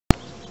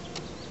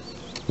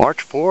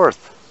March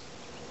 4th,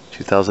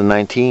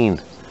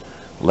 2019,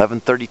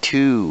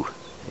 11:32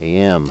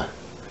 a.m.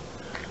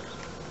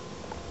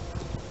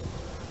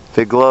 If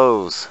it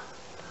glows,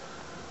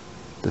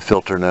 the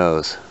filter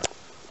knows.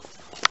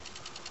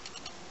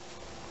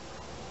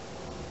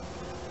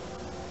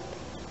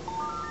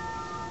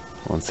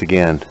 Once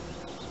again,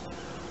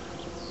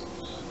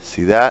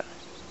 see that?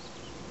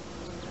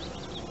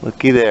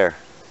 Looky there.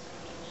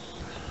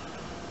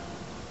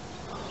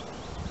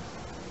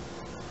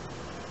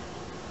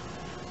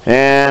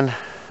 And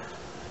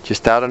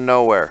just out of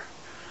nowhere,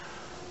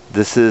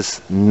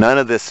 none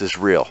of this is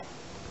real.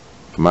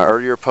 From my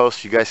earlier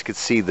post, you guys could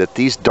see that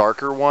these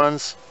darker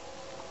ones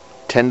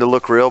tend to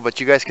look real, but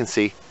you guys can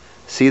see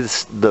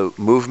this, the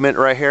movement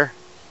right here.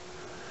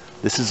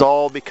 This is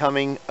all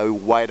becoming a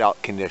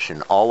whiteout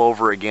condition all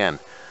over again.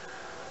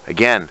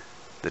 Again,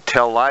 the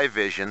tell lie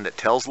vision that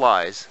tells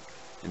lies,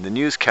 and the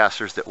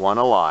newscasters that want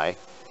to lie.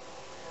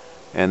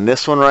 And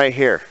this one right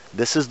here,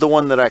 this is the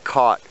one that I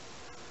caught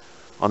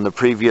on the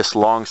previous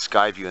long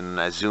sky view, and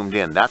I zoomed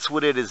in. That's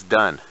what it has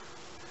done.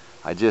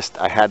 I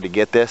had to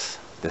get this.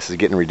 This is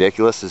getting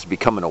ridiculous. This is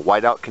becoming a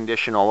whiteout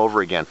condition all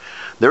over again.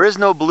 There is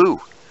no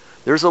blue.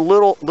 There's a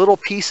little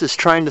pieces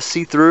trying to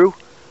see through,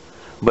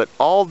 but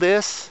all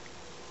this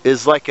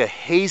is like a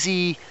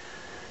hazy,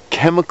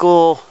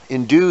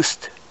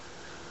 chemical-induced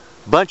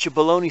bunch of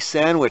bologna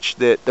sandwich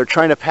that they're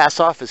trying to pass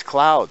off as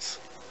clouds.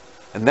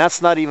 And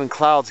that's not even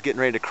clouds getting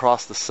ready to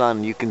cross the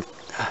sun. You can,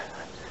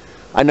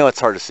 I know it's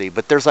hard to see,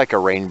 but there's like a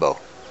rainbow.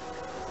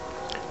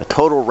 A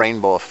total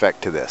rainbow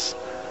effect to this.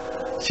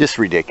 It's just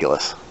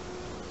ridiculous.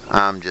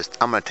 I'm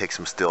gonna take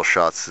some still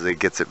shots as it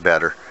gets it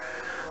better.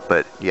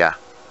 But yeah,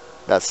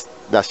 that's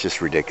just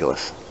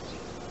ridiculous.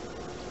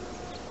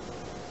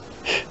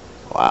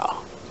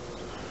 Wow.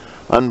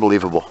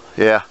 Unbelievable.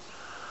 Yeah.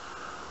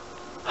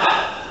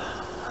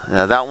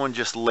 Now that one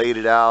just laid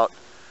it out,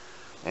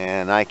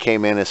 and I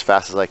came in as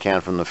fast as I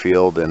can from the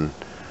field, and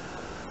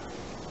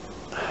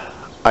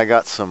I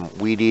got some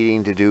weed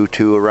eating to do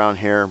too around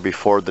here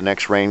before the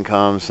next rain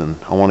comes,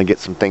 and I want to get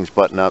some things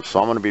buttoned up, so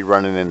I'm going to be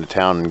running into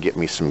town and get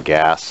me some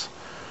gas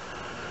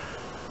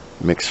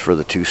mix for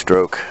the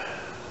 2-stroke.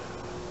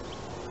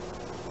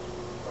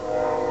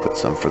 Put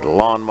some for the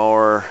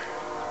lawnmower.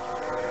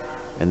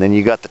 And then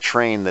you got the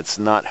train that's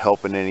not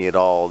helping any at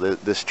all.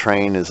 This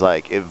train is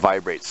like, it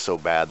vibrates so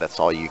bad, that's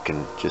all you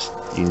can just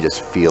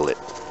feel it.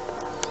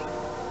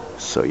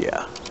 So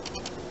yeah,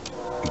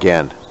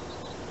 again,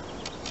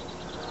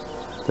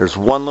 there's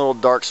one little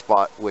dark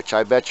spot, which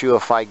I bet you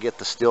if I get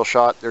the still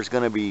shot, there's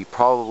going to be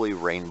probably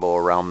rainbow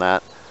around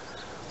that.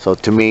 So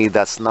to me,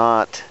 that's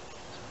not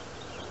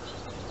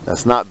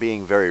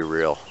being very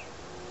real.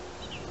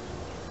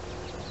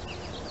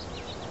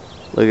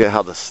 Look at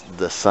how the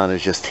sun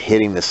is just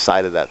hitting the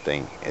side of that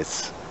thing.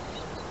 It's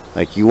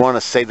like you want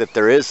to say that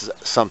there is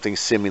something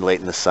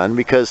simulating the sun,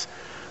 because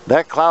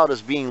that cloud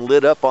is being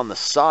lit up on the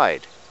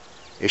side.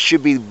 It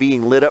should be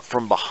being lit up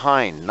from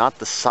behind, not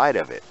the side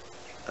of it.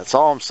 That's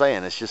all I'm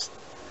saying. It's just,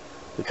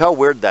 look how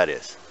weird that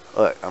is.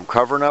 Look, I'm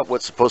covering up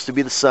what's supposed to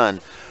be the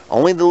sun.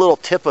 Only the little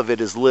tip of it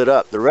is lit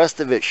up. The rest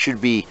of it should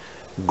be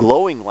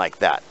glowing like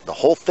that. The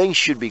whole thing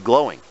should be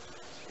glowing.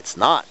 It's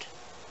not.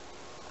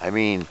 I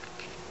mean,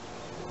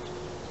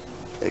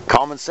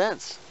 common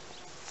sense.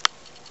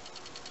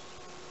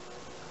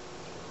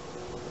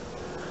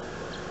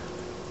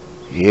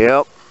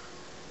 Yep.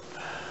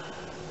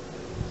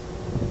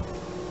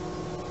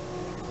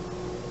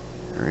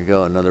 There we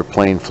go, another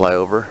plane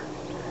flyover.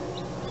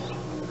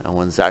 That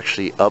one's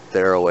actually up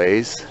there a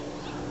ways.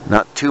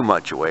 Not too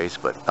much a ways,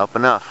 but up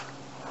enough.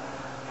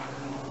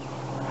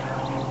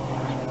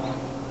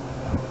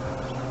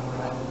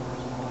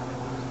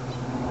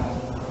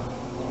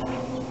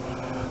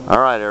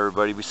 Alright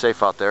everybody, be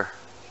safe out there.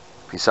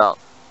 Peace out.